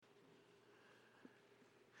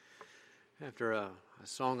After a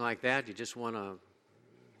song like that, you just want to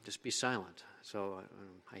just be silent. So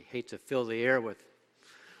I hate to fill the air with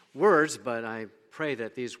words, but I pray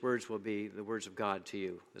that these words will be the words of God to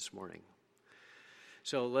you this morning.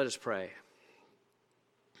 So let us pray.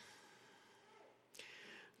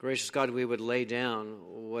 Gracious God, we would lay down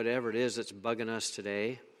whatever it is that's bugging us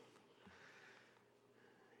today,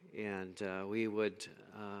 and we would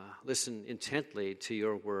listen intently to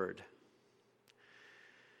your word.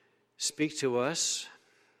 Speak to us,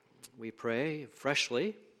 we pray,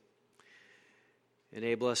 freshly.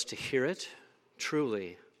 Enable us to hear it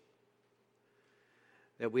truly,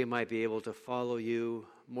 that we might be able to follow you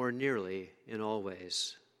more nearly in all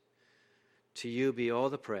ways. To you be all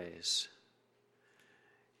the praise.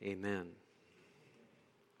 Amen.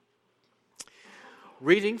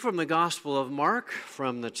 Reading from the Gospel of Mark,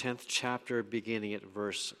 from the 10th chapter, beginning at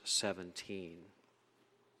verse 17.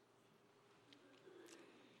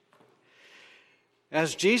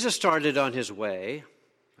 As Jesus started on his way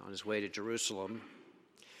to Jerusalem,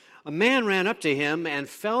 a man ran up to him and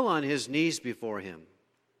fell on his knees before him.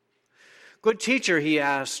 "Good teacher," he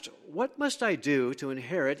asked, "what must I do to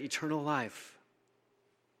inherit eternal life?"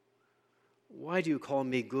 "Why do you call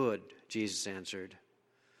me good?" Jesus answered.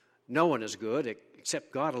 "No one is good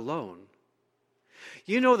except God alone.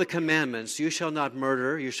 You know the commandments: you shall not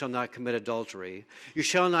murder, you shall not commit adultery, you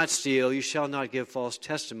shall not steal, you shall not give false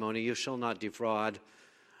testimony, you shall not defraud,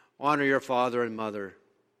 honor your father and mother."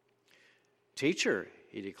 "Teacher,"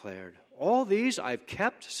 he declared, "all these I've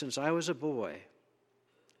kept since I was a boy."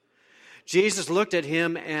 Jesus looked at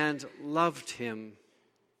him and loved him.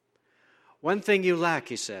 "One thing you lack,"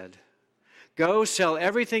 he said. "Go, sell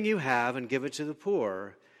everything you have and give it to the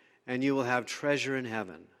poor, and you will have treasure in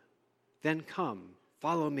heaven. Then come,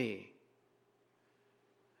 follow me."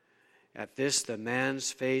 At this, the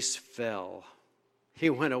man's face fell. He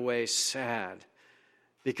went away sad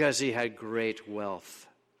because he had great wealth.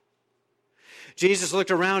 Jesus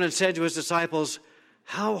looked around and said to his disciples,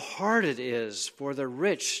 "How hard it is for the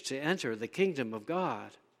rich to enter the kingdom of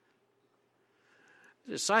God."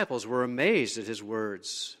 The disciples were amazed at his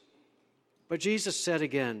words. But Jesus said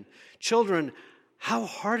again, "Children, how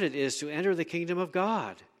hard it is to enter the kingdom of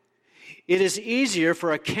God. It is easier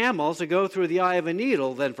for a camel to go through the eye of a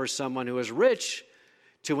needle than for someone who is rich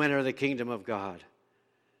to enter the kingdom of God."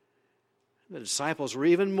 The disciples were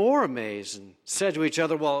even more amazed and said to each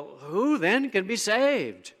other, "Well, who then can be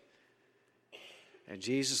saved?" And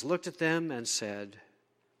Jesus looked at them and said,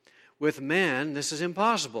 "With man this is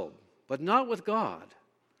impossible, but not with God.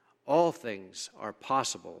 All things are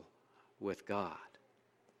possible with God."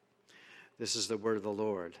 This is the word of the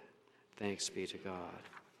Lord. Thanks be to God.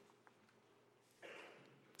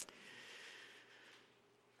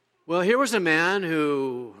 Well, here was a man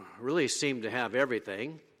who really seemed to have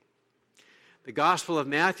everything. The Gospel of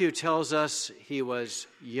Matthew tells us he was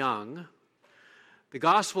young. The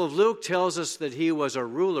Gospel of Luke tells us that he was a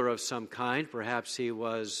ruler of some kind. Perhaps he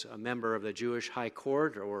was a member of the Jewish high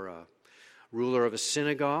court or a ruler of a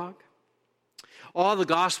synagogue. All the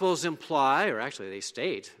Gospels imply, or actually they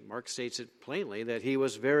state, Mark states it plainly, that he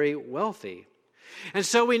was very wealthy. And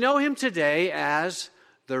so we know him today as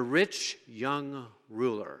the rich young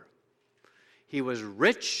ruler. He was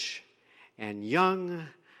rich and young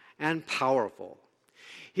and powerful.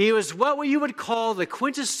 He was what you would call the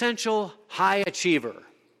quintessential high achiever,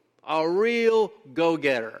 a real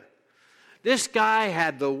go-getter. This guy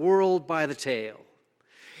had the world by the tail.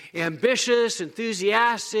 Ambitious,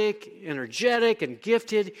 enthusiastic, energetic, and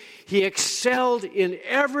gifted, he excelled in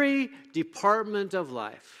every department of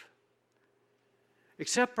life,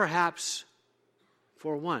 except perhaps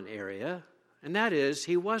for one area, and that is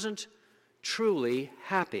he wasn't truly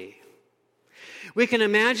happy. We can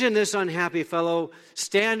imagine this unhappy fellow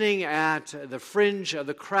standing at the fringe of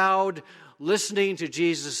the crowd, listening to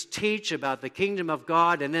Jesus teach about the kingdom of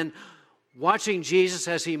God, and then watching Jesus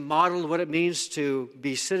as he modeled what it means to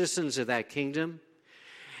be citizens of that kingdom.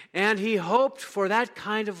 And he hoped for that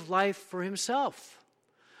kind of life for himself,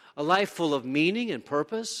 a life full of meaning and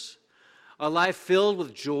purpose, a life filled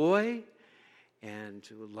with joy and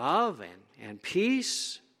love and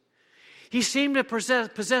peace. He seemed to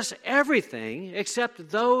possess everything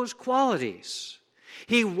except those qualities.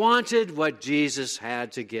 He wanted what Jesus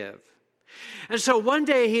had to give. And so one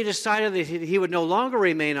day he decided that he would no longer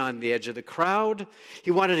remain on the edge of the crowd. He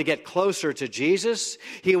wanted to get closer to Jesus.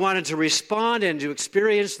 He wanted to respond and to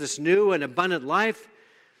experience this new and abundant life.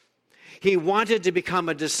 He wanted to become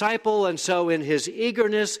a disciple, and so in his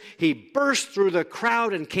eagerness, he burst through the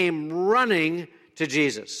crowd and came running to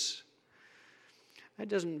Jesus. That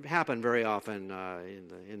doesn't happen very often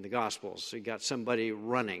in the Gospels. You got somebody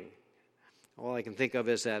running. All I can think of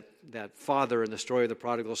is that father in the story of the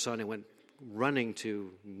prodigal son who went running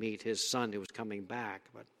to meet his son who was coming back.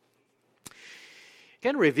 But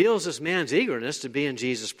again, reveals this man's eagerness to be in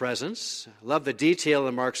Jesus' presence. I love the detail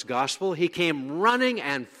in Mark's gospel. He came running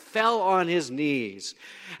and fell on his knees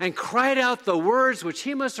and cried out the words which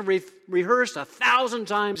he must have rehearsed 1,000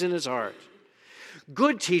 times in his heart.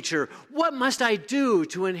 Good teacher, what must I do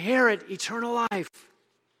to inherit eternal life?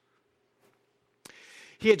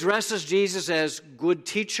 He addresses Jesus as good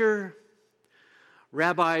teacher.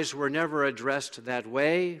 Rabbis were never addressed that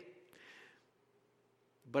way.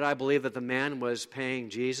 But I believe that the man was paying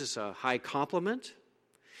Jesus a high compliment.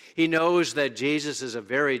 He knows that Jesus is a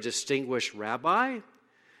very distinguished rabbi,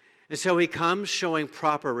 and so he comes showing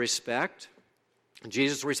proper respect.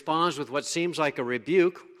 Jesus responds with what seems like a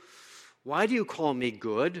rebuke. Why do you call me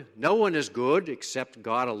good? No one is good except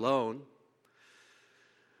God alone.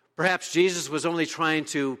 Perhaps Jesus was only trying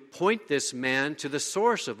to point this man to the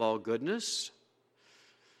source of all goodness,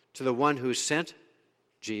 to the one who sent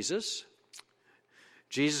Jesus.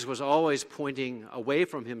 Jesus was always pointing away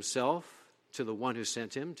from himself to the one who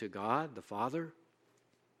sent him, to God, the Father.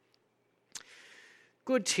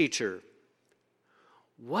 Good teacher,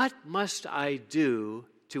 what must I do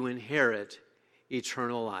to inherit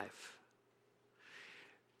eternal life?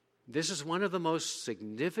 This is one of the most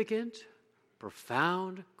significant,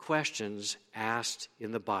 profound questions asked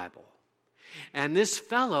in the Bible. And this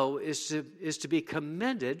fellow is to be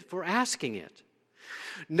commended for asking it.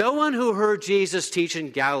 No one who heard Jesus teach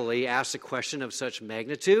in Galilee asked a question of such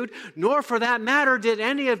magnitude, nor for that matter did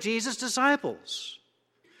any of Jesus' disciples.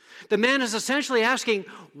 The man is essentially asking,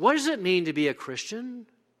 what does it mean to be a Christian?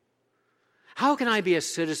 How can I be a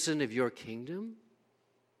citizen of your kingdom?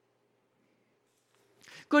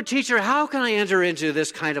 Good teacher, how can I enter into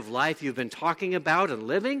this kind of life you've been talking about and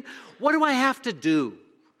living? What do I have to do?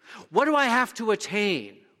 What do I have to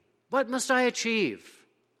attain? What must I achieve?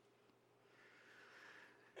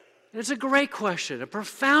 And it's a great question, a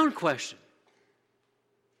profound question.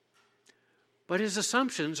 But his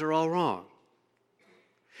assumptions are all wrong.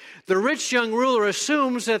 The rich young ruler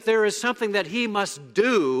assumes that there is something that he must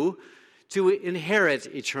do to inherit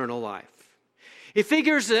eternal life. He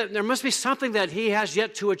figures that there must be something that he has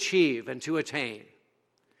yet to achieve and to attain.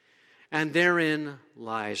 And therein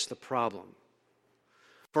lies the problem.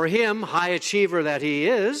 For him, high achiever that he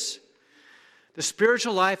is, the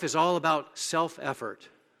spiritual life is all about self-effort.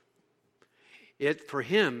 It, for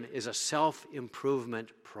him, is a self-improvement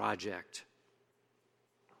project.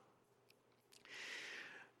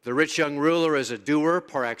 The rich young ruler is a doer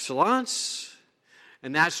par excellence,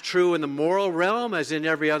 and that's true in the moral realm as in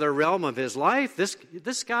every other realm of his life.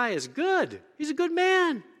 This guy is good. He's a good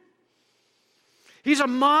man. He's a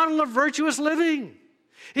model of virtuous living.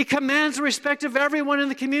 He commands the respect of everyone in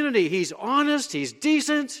the community. He's honest, he's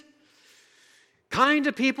decent, kind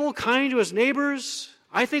to people, kind to his neighbors.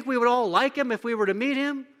 I think we would all like him if we were to meet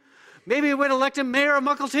him. Maybe we would elect him mayor of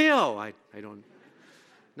Mukilteo. I don't.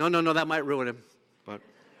 No, that might ruin him. But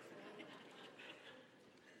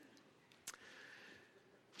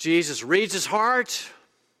Jesus reads his heart.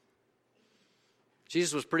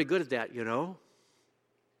 Jesus was pretty good at that,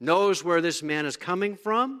 knows where this man is coming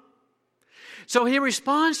from. So he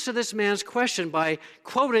responds to this man's question by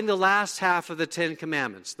quoting the last half of the 10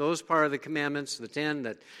 Commandments. Those part of the commandments, the 10,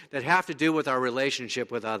 that have to do with our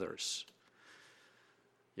relationship with others.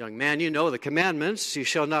 Young man, you know the commandments. You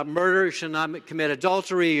shall not murder, you shall not commit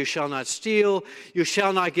adultery, you shall not steal, you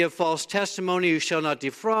shall not give false testimony, you shall not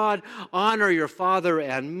defraud, honor your father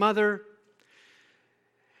and mother.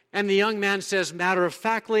 And the young man says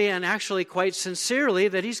matter-of-factly and actually quite sincerely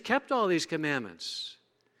that he's kept all these commandments.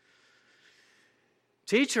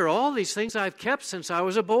 Teacher, all these things I've kept since I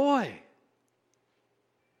was a boy.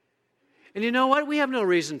 And you know what? We have no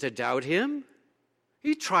reason to doubt him.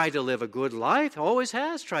 He tried to live a good life, always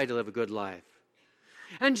has tried to live a good life.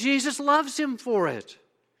 And Jesus loves him for it.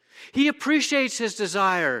 He appreciates his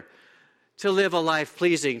desire to live a life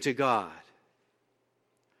pleasing to God.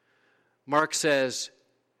 Mark says,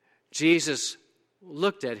 Jesus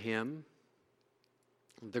looked at him.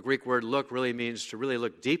 The Greek word look really means to really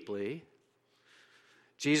look deeply.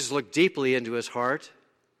 Jesus looked deeply into his heart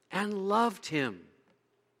and loved him.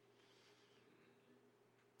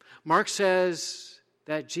 Mark says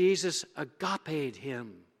that Jesus agaped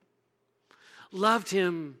him, loved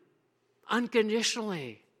him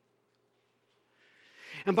unconditionally.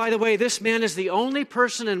 And by the way, this man is the only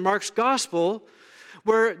person in Mark's gospel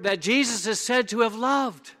that Jesus is said to have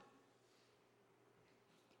loved.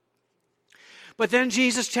 But then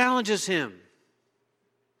Jesus challenges him.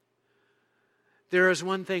 There is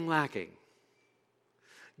one thing lacking.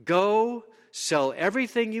 Go, sell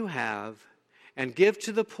everything you have and give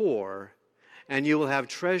to the poor, and you will have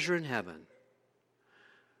treasure in heaven.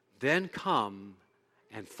 Then come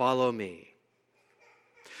and follow me.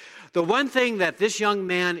 The one thing that this young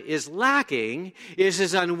man is lacking is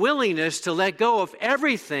his unwillingness to let go of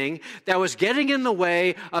everything that was getting in the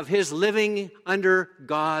way of his living under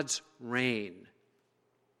God's reign.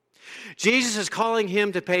 Jesus is calling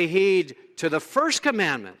him to pay heed to the first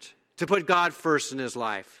commandment, to put God first in his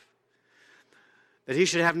life, that he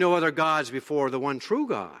should have no other gods before the one true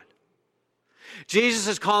God. Jesus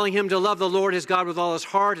is calling him to love the Lord his God with all his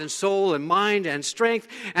heart and soul and mind and strength,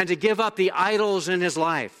 and to give up the idols in his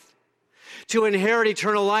life. To inherit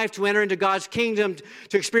eternal life, to enter into God's kingdom,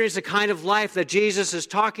 to experience the kind of life that Jesus is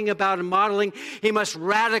talking about and modeling, he must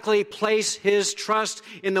radically place his trust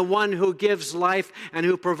in the one who gives life and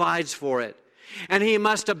who provides for it. And he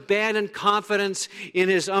must abandon confidence in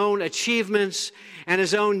his own achievements and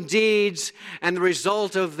his own deeds and the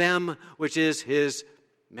result of them, which is his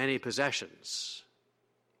many possessions.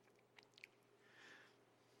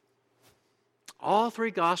 All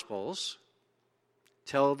three Gospels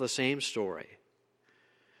tell the same story.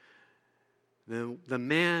 The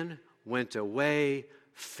man went away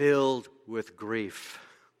filled with grief.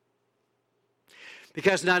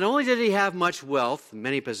 Because not only did he have much wealth,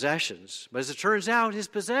 many possessions, but as it turns out, his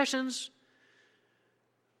possessions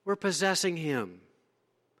were possessing him.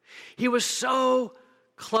 He was so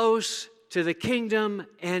close to the kingdom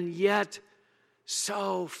and yet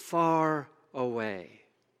so far away.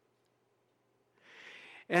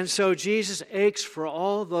 And so Jesus aches for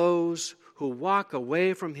all those who walk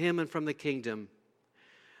away from him and from the kingdom,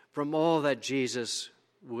 from all that Jesus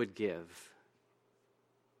would give.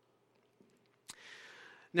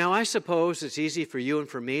 Now, I suppose it's easy for you and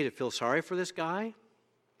for me to feel sorry for this guy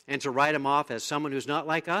and to write him off as someone who's not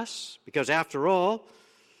like us, because after all,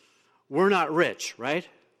 we're not rich, right?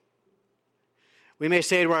 We may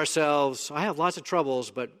say to ourselves, I have lots of troubles,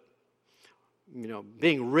 but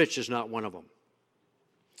being rich is not one of them.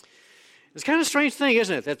 It's kind of a strange thing,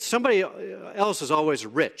 isn't it, that somebody else is always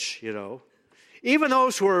rich, Even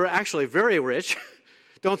those who are actually very rich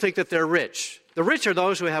don't think that they're rich. The rich are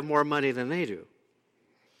those who have more money than they do.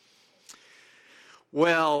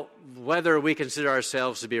 Well, whether we consider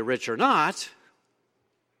ourselves to be rich or not,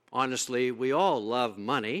 honestly, we all love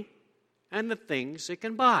money and the things it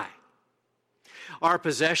can buy. Our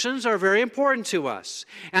possessions are very important to us,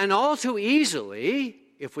 and all too easily,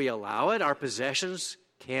 if we allow it, our possessions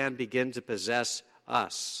can begin to possess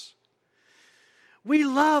us. We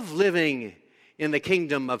love living in the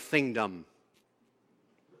kingdom of thingdom.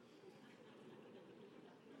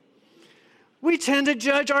 We tend to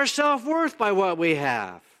judge our self-worth by what we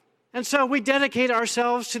have. And so we dedicate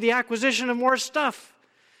ourselves to the acquisition of more stuff.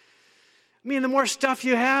 The more stuff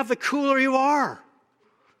you have, the cooler you are,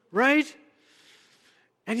 right?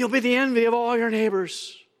 And you'll be the envy of all your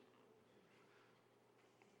neighbors.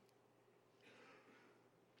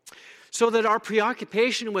 So that our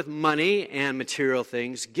preoccupation with money and material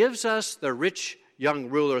things gives us the rich young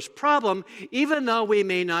ruler's problem, even though we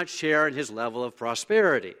may not share in his level of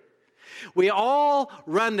prosperity. We all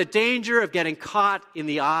run the danger of getting caught in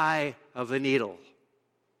the eye of the needle.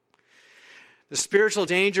 The spiritual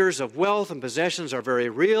dangers of wealth and possessions are very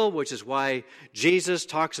real, which is why Jesus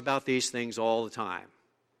talks about these things all the time.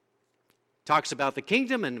 He talks about the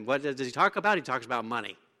kingdom, and what does he talk about? He talks about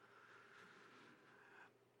money.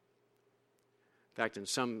 In fact,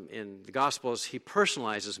 in the Gospels, he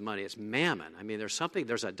personalizes money. It's mammon.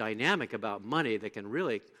 There's a dynamic about money that can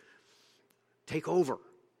really take over.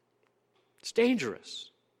 It's dangerous.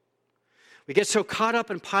 We get so caught up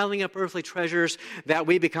in piling up earthly treasures that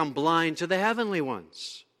we become blind to the heavenly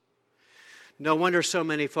ones. No wonder so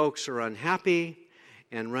many folks are unhappy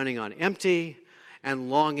and running on empty and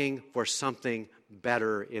longing for something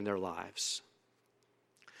better in their lives.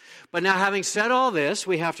 But now, having said all this,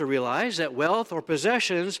 we have to realize that wealth or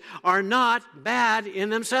possessions are not bad in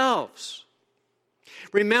themselves.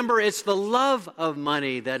 Remember, it's the love of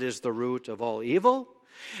money that is the root of all evil.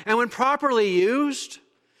 And when properly used,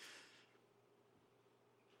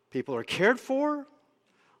 people are cared for,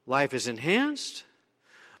 life is enhanced.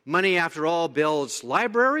 Money, after all, builds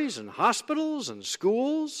libraries and hospitals and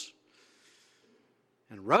schools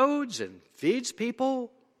and roads and feeds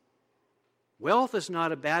people. Wealth is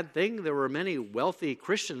not a bad thing. There were many wealthy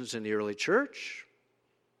Christians in the early church.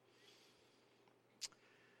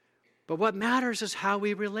 But what matters is how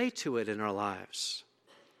we relate to it in our lives.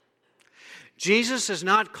 Jesus is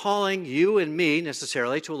not calling you and me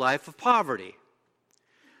necessarily to a life of poverty.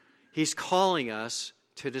 He's calling us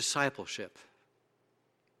to discipleship.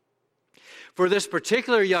 For this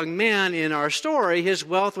particular young man in our story, his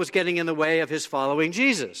wealth was getting in the way of his following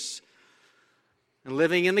Jesus and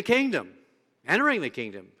living in the kingdom, entering the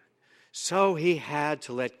kingdom. So he had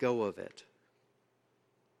to let go of it.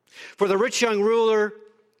 For the rich young ruler,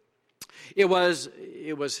 it was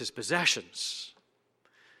his possessions.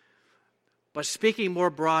 But speaking more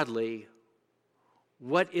broadly,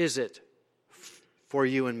 what is it for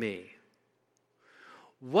you and me?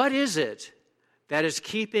 What is it that is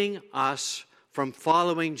keeping us from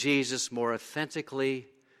following Jesus more authentically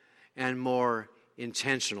and more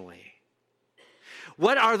intentionally?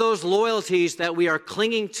 What are those loyalties that we are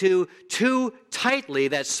clinging to too tightly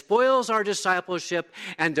that spoils our discipleship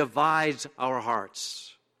and divides our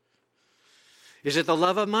hearts? Is it the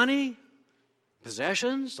love of money?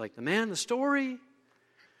 Possessions, like the man in the story?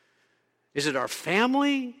 Is it our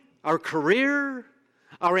family, our career,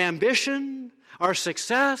 our ambition, our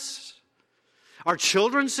success, our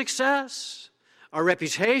children's success, our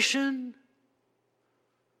reputation?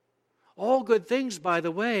 All good things, by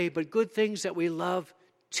the way, but good things that we love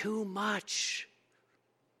too much.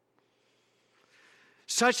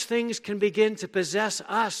 Such things can begin to possess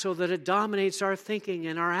us so that it dominates our thinking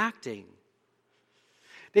and our acting.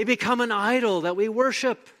 They become an idol that we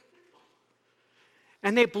worship,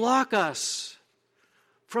 and they block us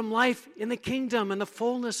from life in the kingdom and the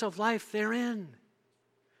fullness of life therein.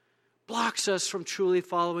 Blocks us from truly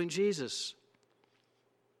following Jesus.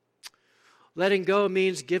 Letting go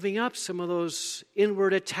means giving up some of those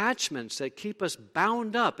inward attachments that keep us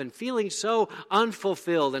bound up and feeling so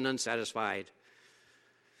unfulfilled and unsatisfied.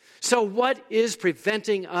 So what is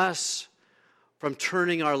preventing us from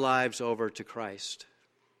turning our lives over to Christ?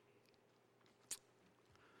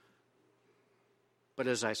 But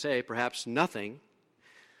as I say, perhaps nothing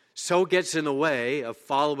so gets in the way of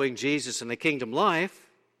following Jesus in the kingdom life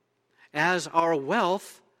as our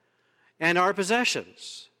wealth and our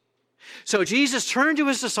possessions. So Jesus turned to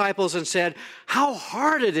his disciples and said, how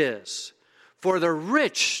hard it is for the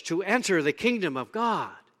rich to enter the kingdom of God.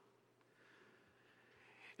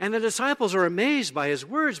 And the disciples are amazed by his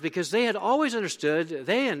words because they had always understood,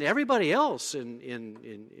 they and everybody else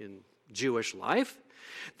in Jewish life,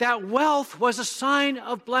 that wealth was a sign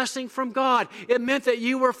of blessing from God. It meant that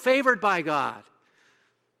you were favored by God.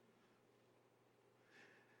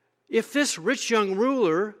 If this rich young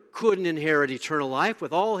ruler couldn't inherit eternal life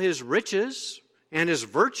with all his riches and his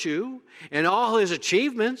virtue and all his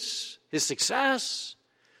achievements, his success,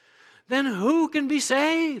 then who can be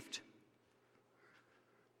saved?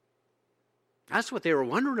 That's what they were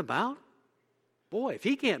wondering about. Boy, if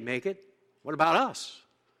he can't make it, what about us?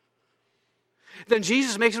 Then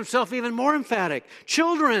Jesus makes himself even more emphatic.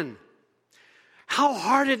 Children, how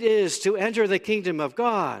hard it is to enter the kingdom of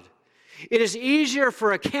God. It is easier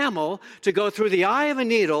for a camel to go through the eye of a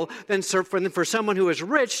needle than for someone who is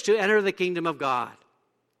rich to enter the kingdom of God.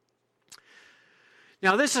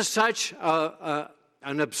 Now, this is such an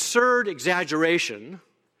absurd exaggeration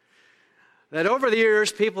that over the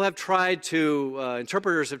years people have tried to,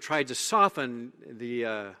 interpreters have tried to soften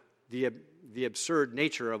the absurd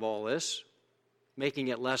nature of all this, making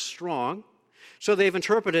it less strong. So they've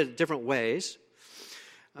interpreted it different ways.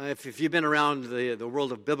 If you've been around the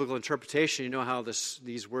world of biblical interpretation, you know how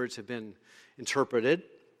these words have been interpreted.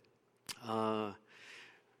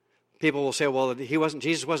 People will say, well,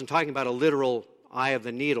 Jesus wasn't talking about a literal eye of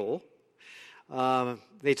the needle.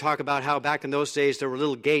 They talk about how back in those days there were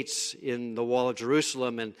little gates in the wall of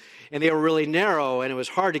Jerusalem, and they were really narrow, and it was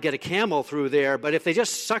hard to get a camel through there. But if they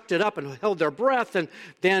just sucked it up and held their breath, and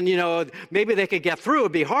then maybe they could get through. It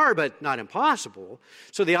would be hard, but not impossible.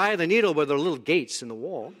 So the eye of the needle were the little gates in the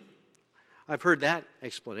wall. I've heard that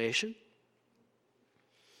explanation.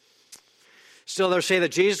 Still, they'll say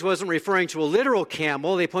that Jesus wasn't referring to a literal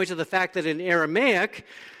camel. They point to the fact that in Aramaic,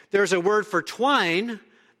 there's a word for twine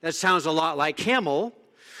that sounds a lot like camel.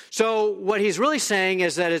 So what he's really saying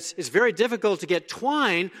is that it's very difficult to get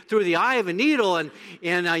twine through the eye of a needle, and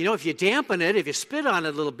if you dampen it, if you spit on it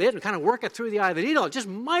a little bit and kind of work it through the eye of the needle, it just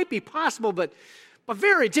might be possible, but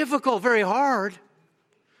very difficult, very hard. Have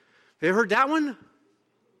you heard that one?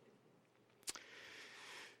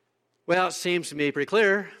 Well, it seems to me pretty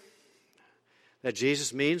clear that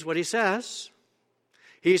Jesus means what he says.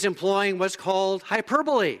 He's employing what's called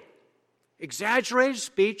hyperbole, exaggerated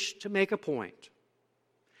speech to make a point.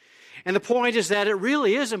 And the point is that it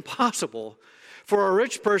really is impossible for a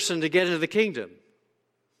rich person to get into the kingdom,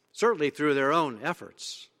 certainly through their own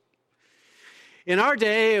efforts. In our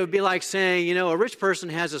day, it would be like saying, a rich person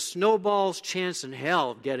has a snowball's chance in hell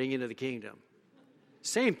of getting into the kingdom.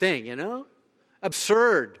 Same thing,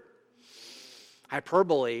 Absurd.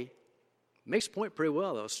 Hyperbole. Makes the point pretty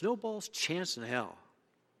well, though. Snowball's chance in hell.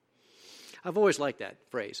 I've always liked that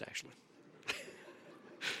phrase, actually.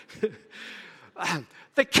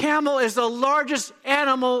 The camel is the largest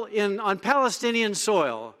animal on Palestinian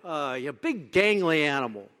soil, a big gangly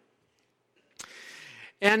animal.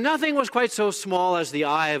 And nothing was quite so small as the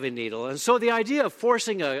eye of a needle. And so the idea of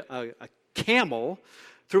forcing a camel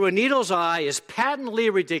through a needle's eye is patently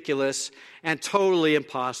ridiculous and totally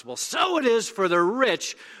impossible. So it is for the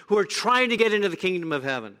rich who are trying to get into the kingdom of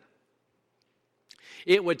heaven.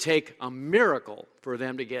 It would take a miracle for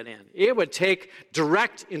them to get in. It would take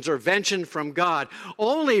direct intervention from God.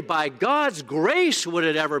 Only by God's grace would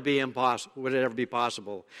it ever be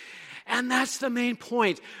possible. And that's the main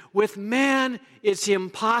point. With man, it's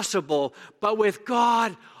impossible, but with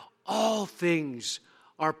God, all things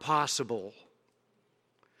are possible.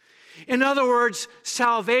 In other words,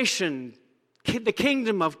 salvation, the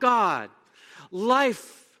kingdom of God,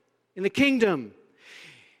 life in the kingdom.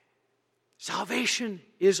 Salvation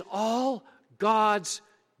is all God's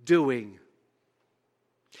doing.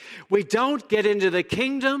 We don't get into the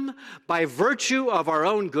kingdom by virtue of our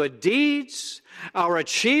own good deeds, our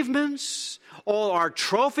achievements, all our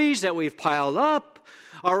trophies that we've piled up,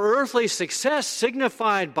 our earthly success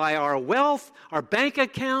signified by our wealth, our bank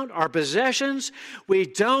account, our possessions. We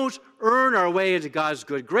don't earn our way into God's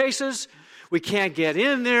good graces. We can't get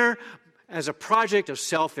in there as a project of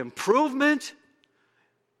self-improvement.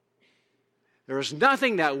 There is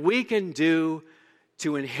nothing that we can do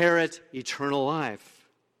to inherit eternal life.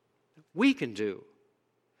 We can do.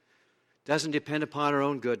 Doesn't depend upon our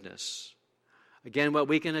own goodness. Again, what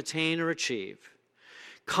we can attain or achieve.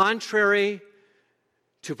 Contrary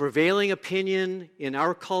to prevailing opinion in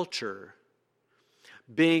our culture,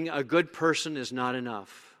 being a good person is not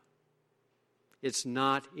enough. It's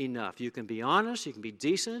not enough. You can be honest, you can be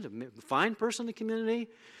decent, a fine person in the community,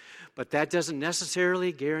 but that doesn't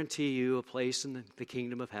necessarily guarantee you a place in the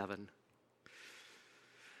kingdom of heaven.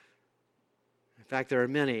 In fact, there are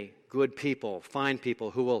many good people, fine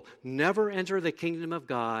people, who will never enter the kingdom of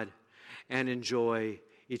God and enjoy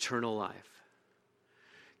eternal life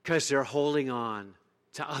because they're holding on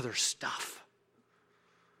to other stuff,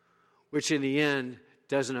 which in the end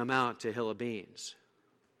doesn't amount to a hill of beans.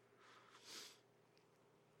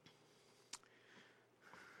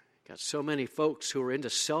 Got so many folks who are into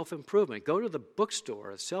self-improvement. Go to the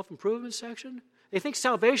bookstore, the self-improvement section. They think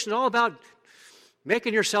salvation is all about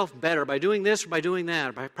making yourself better by doing this or by doing that,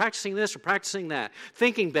 or by practicing this or practicing that,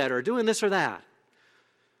 thinking better, doing this or that.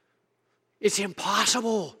 It's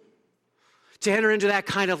impossible to enter into that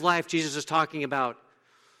kind of life Jesus is talking about.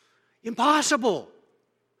 Impossible.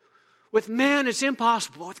 With man, it's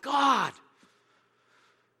impossible. With God,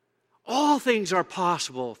 all things are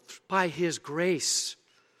possible by His grace.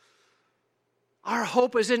 Our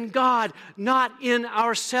hope is in God, not in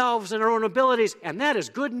ourselves and our own abilities. And that is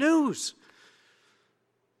good news.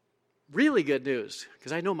 Really good news,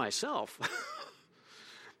 because I know myself.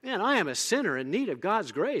 Man, I am a sinner in need of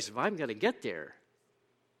God's grace if I'm going to get there.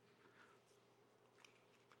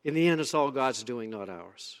 In the end, it's all God's doing, not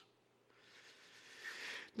ours.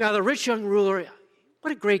 Now, the rich young ruler,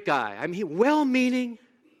 what a great guy. I mean, he well-meaning.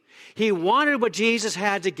 He wanted what Jesus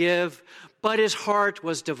had to give, but his heart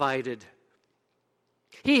was divided.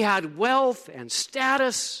 He had wealth and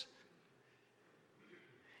status,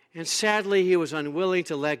 and sadly, he was unwilling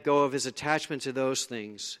to let go of his attachment to those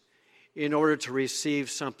things in order to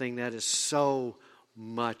receive something that is so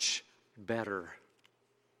much better.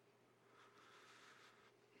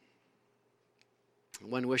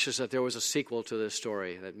 One wishes that there was a sequel to this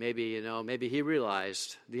story, that maybe he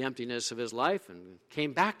realized the emptiness of his life and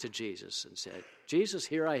came back to Jesus and said, Jesus,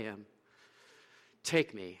 here I am.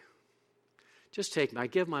 Take me. Just take me. I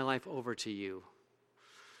give my life over to you.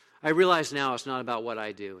 I realize now it's not about what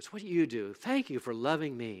I do. It's what you do. Thank you for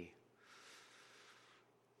loving me.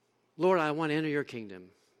 Lord, I want to enter your kingdom.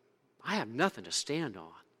 I have nothing to stand on.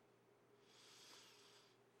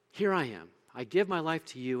 Here I am. I give my life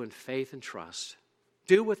to you in faith and trust.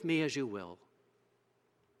 Do with me as you will.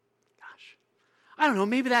 Gosh, I don't know,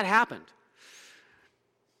 maybe that happened.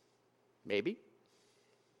 Maybe.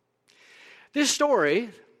 This story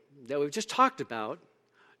that we've just talked about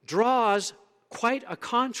draws quite a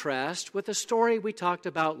contrast with the story we talked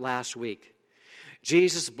about last week.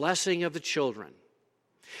 Jesus' blessing of the children.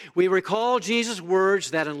 We recall Jesus'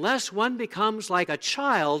 words that unless one becomes like a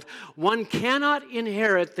child, one cannot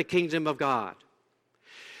inherit the kingdom of God.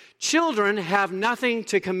 Children have nothing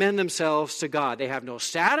to commend themselves to God. They have no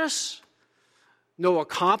status, no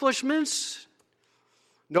accomplishments,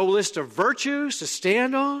 no list of virtues to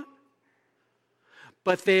stand on.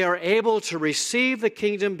 but they are able to receive the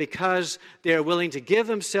kingdom because they are willing to give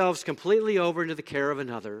themselves completely over into the care of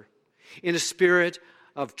another in a spirit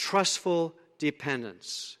of trustful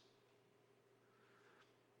dependence.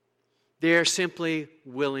 They are simply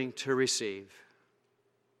willing to receive.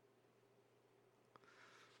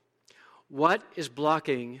 What is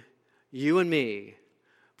blocking you and me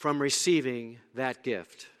from receiving that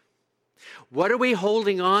gift? What are we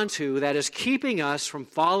holding on to that is keeping us from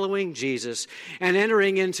following Jesus and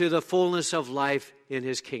entering into the fullness of life in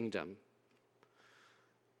His kingdom?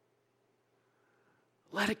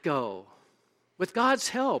 Let it go. With God's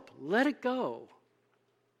help, let it go.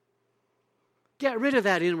 Get rid of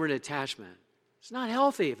that inward attachment. It's not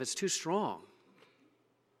healthy if it's too strong.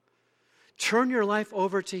 Turn your life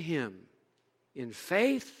over to Him in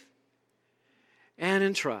faith and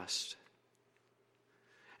in trust.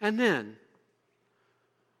 And then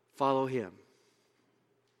follow Him.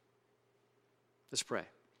 Let's pray.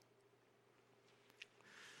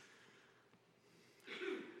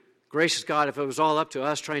 Gracious God, if it was all up to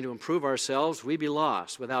us trying to improve ourselves, we'd be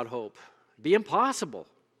lost without hope. It'd be impossible.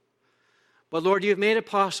 But Lord, you've made it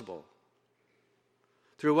possible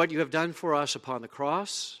through what you have done for us upon the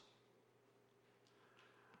cross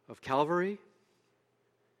of Calvary.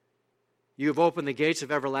 You have opened the gates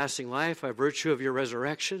of everlasting life by virtue of your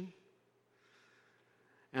resurrection.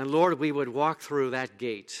 And Lord, we would walk through that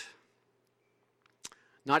gate,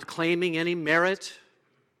 not claiming any merit,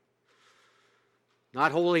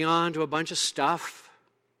 not holding on to a bunch of stuff,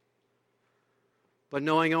 but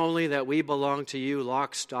knowing only that we belong to you,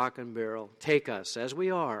 lock, stock, and barrel. Take us as we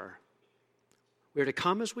are. We are to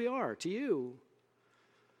come as we are to you.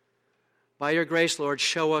 By your grace, Lord,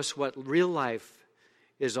 show us what real life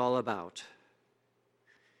is all about.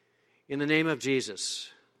 In the name of Jesus,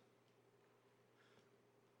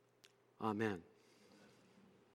 amen.